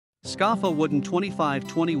SKAFA wooden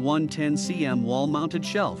 25-21-10 cm wall-mounted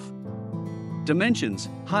shelf. Dimensions: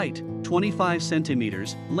 height 25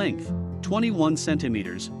 cm, length 21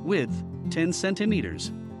 cm, width 10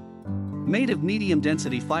 cm. Made of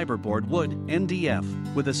medium-density fiberboard wood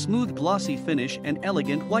 (MDF) with a smooth glossy finish and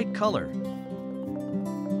elegant white color.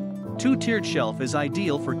 Two-tiered shelf is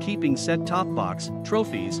ideal for keeping set-top box,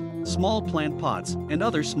 trophies, small plant pots, and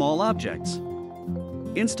other small objects.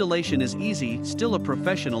 Installation is easy, still a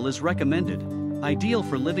professional is recommended. Ideal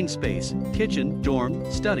for living space, kitchen,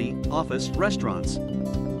 dorm, study, office, restaurants.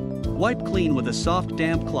 Wipe clean with a soft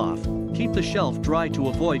damp cloth. Keep the shelf dry to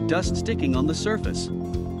avoid dust sticking on the surface.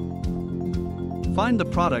 Find the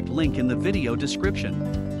product link in the video description.